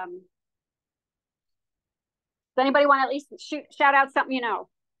 does anybody want to at least shout out something you know?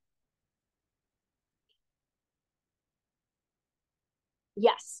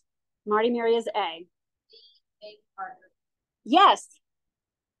 Yes. Marty Murray is A. Yes.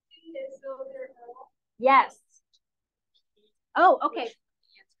 Yes. Oh, okay.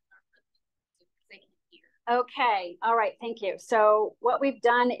 Okay. All right. Thank you. So what we've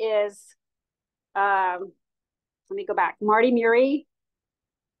done is, let me go back. Marty Murray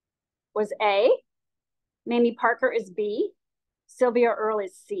was A. Mamie Parker is B. Sylvia Earle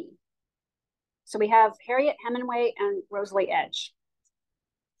is C. So we have Harriet Hemingway and Rosalie Edge.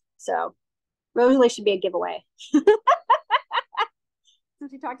 So Rosalie should be a giveaway. Since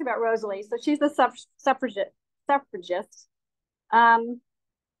we talked about Rosalie. So she's the suffragist. And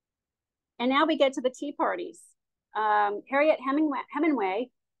now we get to the tea parties. Harriet Hemingway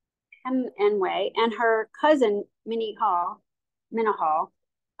and her cousin, Minnie Hall,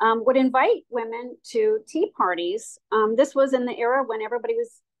 would invite women to tea parties. This was in the era when everybody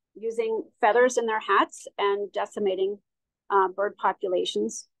was using feathers in their hats and decimating bird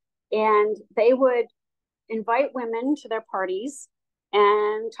populations. And they would invite women to their parties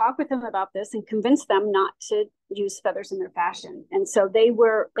and talk with them about this and convince them not to use feathers in their fashion. And so they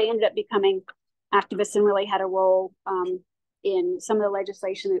ended up becoming activists and really had a role in some of the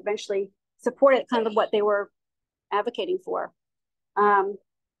legislation that eventually supported kind of what they were advocating for. All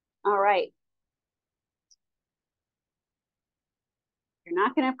right. You're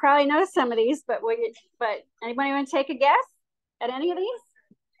not going to probably know some of these, but anybody want to take a guess at any of these?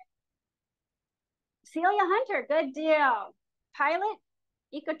 Celia Hunter, good deal. Pilot,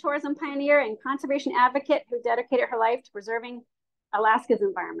 ecotourism pioneer, and conservation advocate who dedicated her life to preserving Alaska's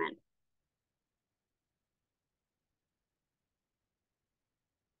environment.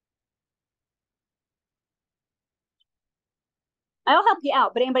 I'll help you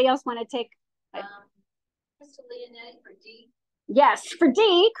out, but anybody else want to take? Crystal Leonetti for D. Yes, for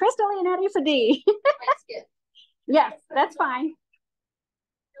D, Crystal Leonetti for D. Yes, that's fine.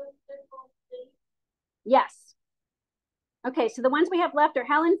 Yes. Okay, so the ones we have left are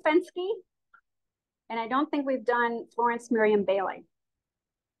Helen Fensky, and I don't think we've done Florence Miriam Bailey.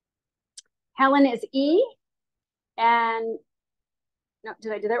 Helen is E, and no,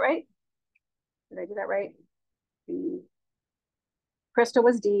 did I do that right? Did I do that right? B. Crystal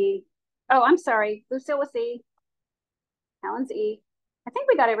was D. Oh, I'm sorry. Lucille was C. Helen's E. I think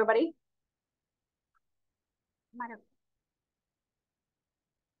we got everybody. Might have.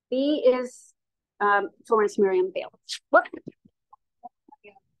 B is Florence Miriam Bailey. Whoop.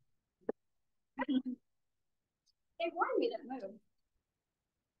 They warned me to move.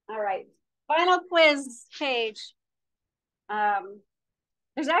 All right. Final quiz page.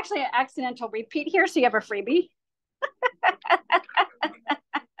 There's actually an accidental repeat here, so you have a freebie.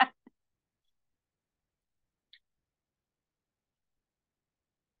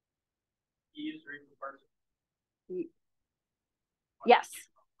 Yes.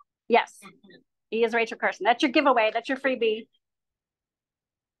 Yes. E is Rachel Carson. That's your giveaway. That's your freebie.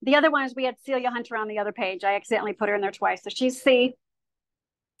 The other one is we had Celia Hunter on the other page. I accidentally put her in there twice. So she's C.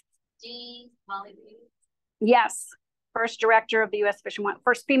 D, Molly B. Yes. First director of the U.S. Fish and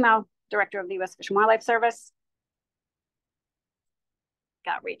first female director of the U.S. Fish and Wildlife Service.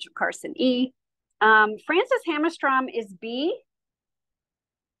 Got Rachel Carson E. Frances Hammerstrom is B.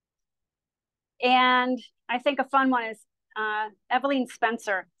 And I think a fun one is Evelyn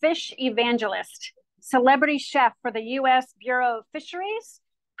Spencer, fish evangelist, celebrity chef for the U.S. Bureau of Fisheries,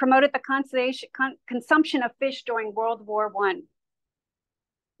 promoted the consumption of fish during World War I.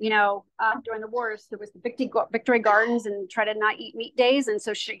 You know, during the wars, there was the Victory Gardens and try to not eat meat days. And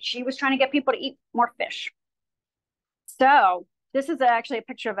so she was trying to get people to eat more fish. So this is actually a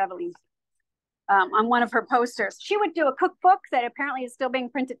picture of Evelyn on one of her posters. She would do a cookbook that apparently is still being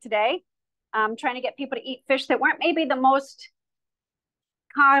printed today, trying to get people to eat fish that weren't maybe the most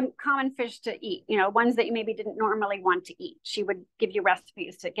common fish to eat, you know, ones that you maybe didn't normally want to eat. She would give you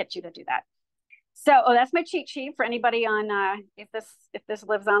recipes to get you to do that. So, that's my cheat sheet for anybody on if this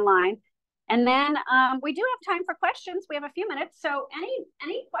lives online. And then we do have time for questions. We have a few minutes. So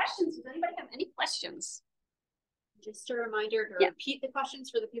any questions? Does anybody have any questions? Just a reminder to repeat the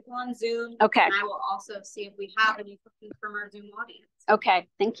questions for the people on Zoom. Okay. And I will also see if we have any questions from our Zoom audience. Okay,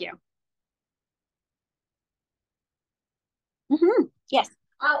 thank you. Mm-hmm. Yes.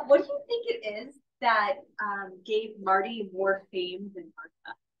 What do you think it is that gave Marty more fame than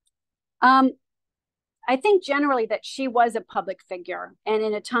Martha? I think generally that she was a public figure, and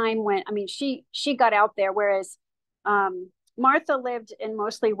in a time when, I mean, she got out there, whereas Martha lived in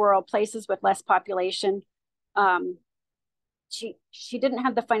mostly rural places with less population. She didn't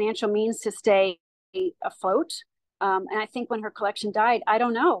have the financial means to stay afloat, and I think when her collection died, I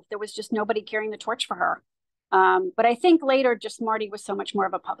don't know, there was just nobody carrying the torch for her. But I think later, just Marty was so much more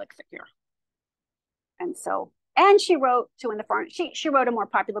of a public figure, and so, and she wrote Two in the Farm. She wrote a more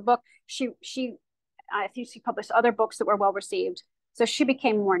popular book. I think she published other books that were well received. So she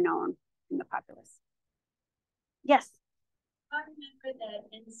became more known in the populace. Yes. I remember that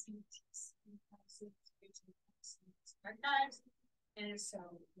NCTC archives, and so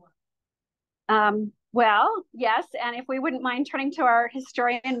well, yes, and if we wouldn't mind turning to our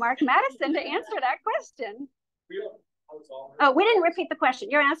historian Mark Madison to answer that question. Oh, we didn't repeat the question.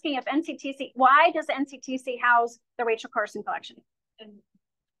 You're asking if NCTC, why does NCTC house the Rachel Carson collection? and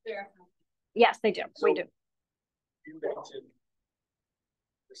there. Yes, they do. So, we do. You mentioned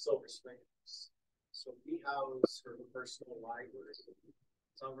the Silver Springs. So we house her personal library,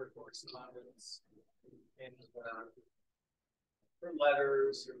 some of her correspondence, and her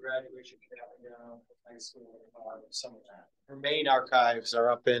letters, her graduation calendar, high school, some of that. Her main archives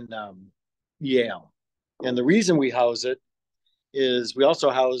are up in Yale. And the reason we house it is we also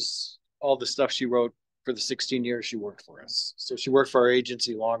house all the stuff she wrote for the 16 years she worked for us. So she worked for our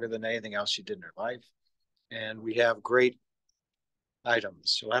agency longer than anything else she did in her life. And we have great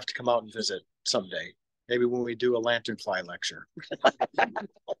items. You'll have to come out and visit someday. Maybe when we do a lanternfly lecture. Thank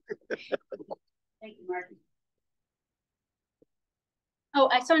you, Martin. Oh,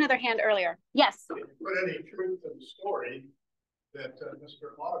 I saw another hand earlier. Yes. Put any truth in the story that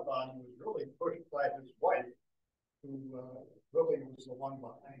Mr. Audubon was really pushed by his wife, who really was the one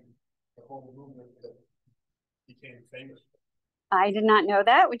behind the whole movement that became famous. I did not know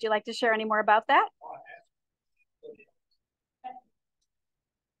that. Would you like to share any more about that?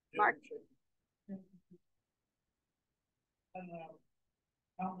 Mark?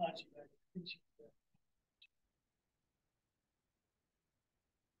 How much?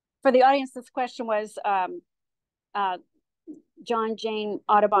 For the audience, this question was John Jane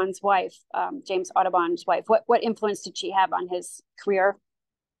Audubon's wife, James Audubon's wife. What influence did she have on his career?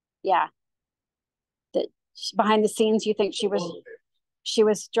 Yeah, that behind the scenes, you think she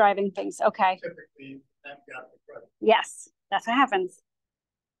was driving things? Okay. Typically, that got the credit. Yes, that's what happens.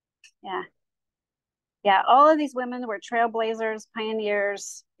 Yeah. Yeah, all of these women were trailblazers,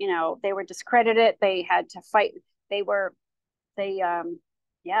 pioneers. You know, they were discredited. They had to fight. They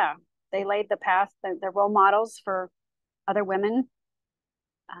yeah, they laid the path. They're role models for other women.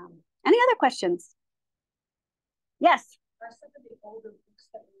 Any other questions? Yes. Are some of the older books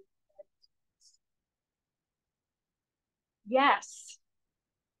that we Yes.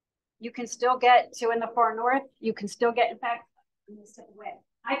 You can still get to In the Far North. You can still get, in fact, I'm going to step away.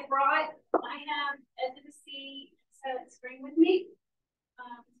 I have, as you can see, screen with me.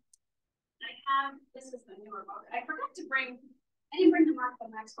 This is the newer book. I forgot to bring, I didn't bring the Martha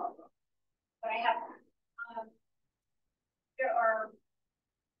Maxwell book, but I have there are,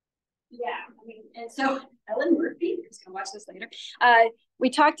 yeah, I mean, and so Ellen Murphy, who's going to watch this later, we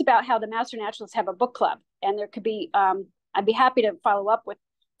talked about how the Master Naturalists have a book club, and there could be, I'd be happy to follow up with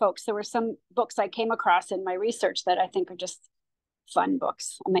folks. There were some books I came across in my research that I think are just fun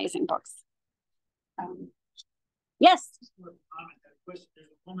books, amazing books. Yes. There's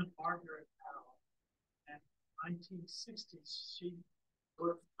a woman, Margaret Howe, in the 1960s. She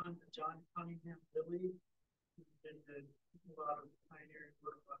worked on the John Cunningham Lily, who did a lot of pioneering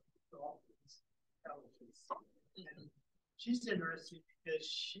work on dolphins, intelligence. And she's interesting because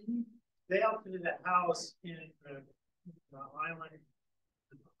they outfitted a house in the island in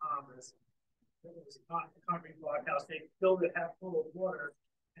the Bahamas. It was a concrete block house. They filled it half full of water,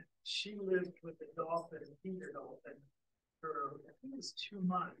 and she lived with the dolphin, Peter dolphin, for I think it was 2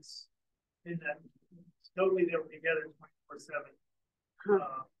 months. In that, totally they were together 24/7.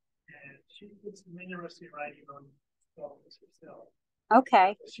 And she did some interesting writing on dolphins herself.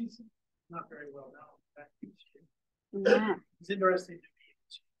 Okay. She's not very well known. Yeah. It's interesting to me.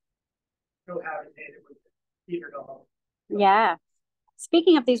 She's cohabitated with Peter dolphin. Yeah.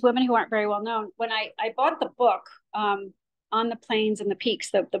 Speaking of these women who aren't very well known, when I bought the book On the Plains and the Peaks,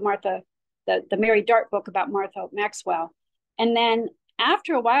 the Mary Dart book about Martha Maxwell, and then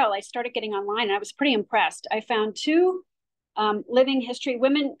after a while I started getting online and I was pretty impressed. I found 2 living history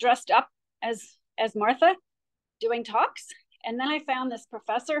women dressed up as Martha doing talks, and then I found this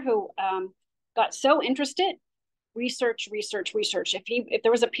professor who got so interested. Research. If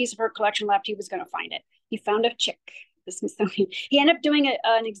there was a piece of her collection left, he was going to find it. He found a chick. The Smithsonian. He ended up doing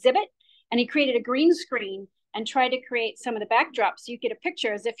an exhibit, and he created a green screen and tried to create some of the backdrops so you get a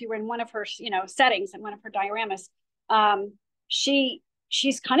picture as if you were in one of her, settings and one of her dioramas.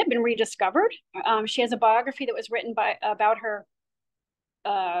 She's kind of been rediscovered. She has a biography that was written about her.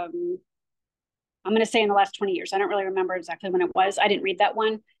 I'm going to say in the last 20 years. I don't really remember exactly when it was. I didn't read that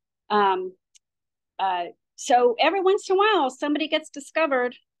one. So every once in a while, somebody gets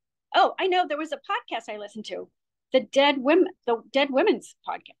discovered. Oh, I know, there was a podcast I listened to. The Dead Women's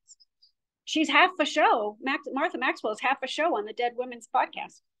podcast. She's half a show. Martha Maxwell is half a show on the Dead Women's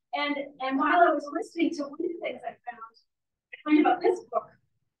podcast. And while I was listening to one of the things I found about this book,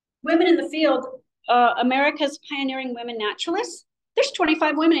 Women in the Field, America's Pioneering Women Naturalists. There's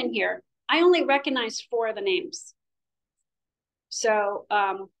 25 women in here. I only recognize 4 of the names. So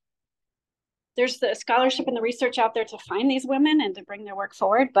there's the scholarship and the research out there to find these women and to bring their work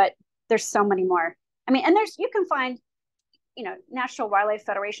forward, but there's so many more. I mean, and you can find, National Wildlife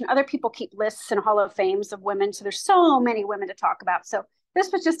Federation, other people keep lists and Hall of Fames of women. So there's so many women to talk about. So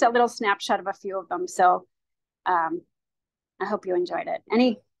this was just a little snapshot of a few of them. So I hope you enjoyed it.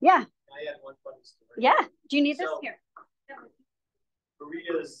 Yeah. I had one funny story. Yeah. Do you need this? Here.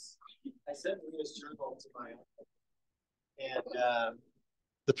 I sent Maria's journal to my uncle. And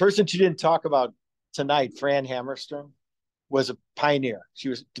the person she didn't talk about tonight, Fran Hammerstrom, was a pioneer. She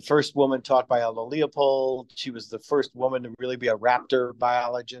was the first woman taught by Aldo Leopold. She was the first woman to really be a raptor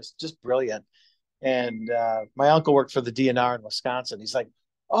biologist, just brilliant. And my uncle worked for the DNR in Wisconsin. He's like,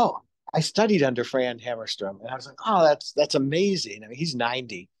 oh, I studied under Fran Hammerstrom. And I was like, oh, that's amazing. I mean, he's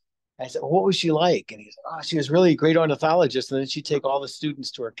 90. I said, well, what was she like? And he said, oh, she was really a great ornithologist. And then she'd take all the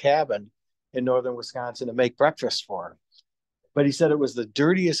students to her cabin in northern Wisconsin to make breakfast for her. But he said it was the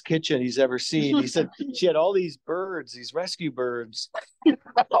dirtiest kitchen he's ever seen. He said she had all these birds, these rescue birds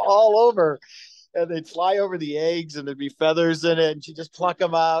all over, and they'd fly over the eggs and there'd be feathers in it, and she'd just pluck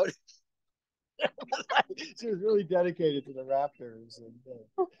them out. She was really dedicated to the raptors. And,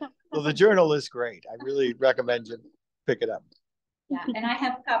 well, the journal is great. I really recommend you pick it up. Yeah, and I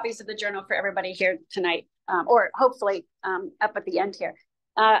have copies of the journal for everybody here tonight, or hopefully up at the end here.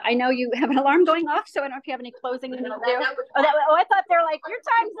 I know you have an alarm going off, so I don't know if you have any closing you need to do. I thought they're like, your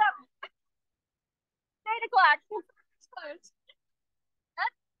time's up. 8 o'clock.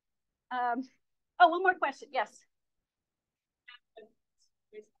 Oh, one more question. Yes.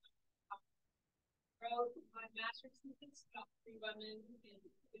 Wrote my master's thesis about 3 women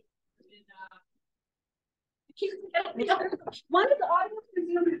One of the audience.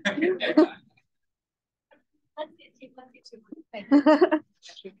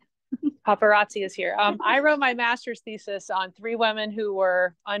 Paparazzi is here. I wrote my master's thesis on 3 women who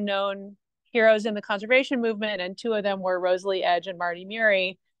were unknown heroes in the conservation movement, and 2 of them were Rosalie Edge and Marty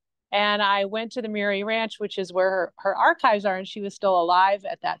Murie. And I went to the Murie Ranch, which is where her archives are, and she was still alive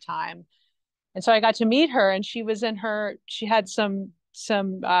at that time. And so I got to meet her, and she had some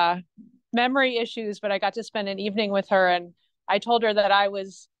memory issues, but I got to spend an evening with her, and I told her that I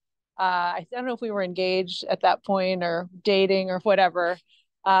was, I don't know if we were engaged at that point or dating or whatever,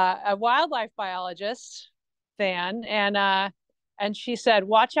 a wildlife biologist fan, and she said,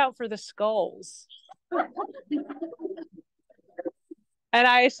 "Watch out for the skulls." And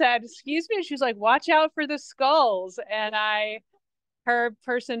I said, "Excuse me?" She's like, "Watch out for the skulls." And her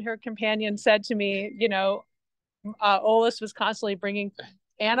companion said to me, Olis was constantly bringing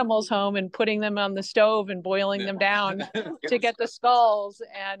animals home and putting them on the stove and boiling them down to get the skulls.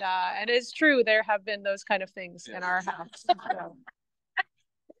 And it's true, there have been those kind of things in our house. So.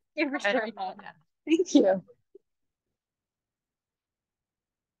 Thank you for sharing that. Thank you.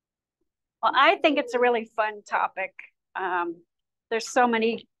 Well, I think it's a really fun topic. There's so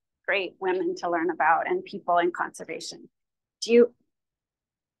many great women to learn about and people in conservation.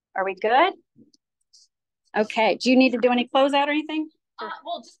 Are we good? Okay. Do you need to do any closeout or anything?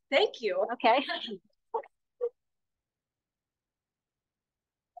 Well, just thank you. Okay.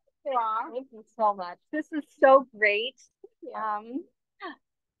 Thank you so much. This is so great. Thank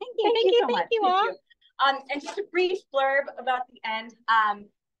you so much. Thank you all. And just a brief blurb about the end.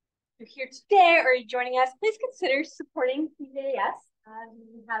 You're here today or you're joining us, please consider supporting PJS.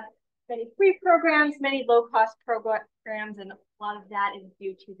 We have many free programs, many low-cost programs, and a lot of that is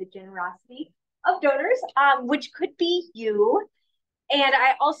due to the generosity of donors, which could be you. And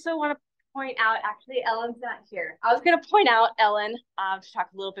I also want to point out, actually, Ellen's not here. I was going to point out, Ellen, to talk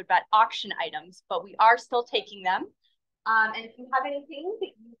a little bit about auction items, but we are still taking them. And if you have anything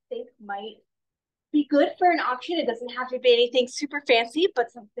that you think might be good for an auction, it doesn't have to be anything super fancy,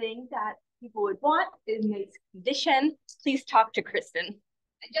 but something that people would want in nice condition, please talk to Kristen.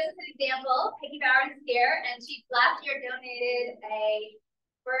 Just as an example, Peggy Bowers is here, and she last year donated a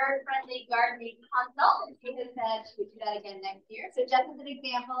bird-friendly gardening consult, and she has said she would do that again next year. So just as an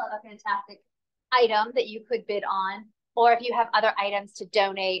example of a fantastic item that you could bid on, or if you have other items to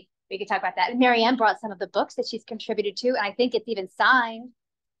donate, we could talk about that. And Marianne brought some of the books that she's contributed to, and I think it's even signed.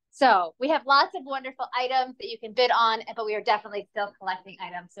 So we have lots of wonderful items that you can bid on, but we are definitely still collecting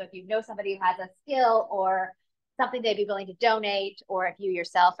items. So if you know somebody who has a skill or something they'd be willing to donate, or if you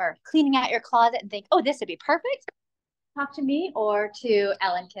yourself are cleaning out your closet and think, oh, this would be perfect, talk to me or to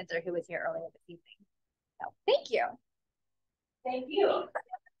Ellen Kinzer, who was here earlier this evening. So thank you. Thank you.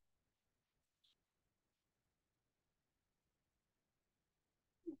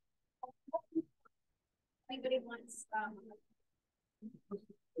 Anybody wants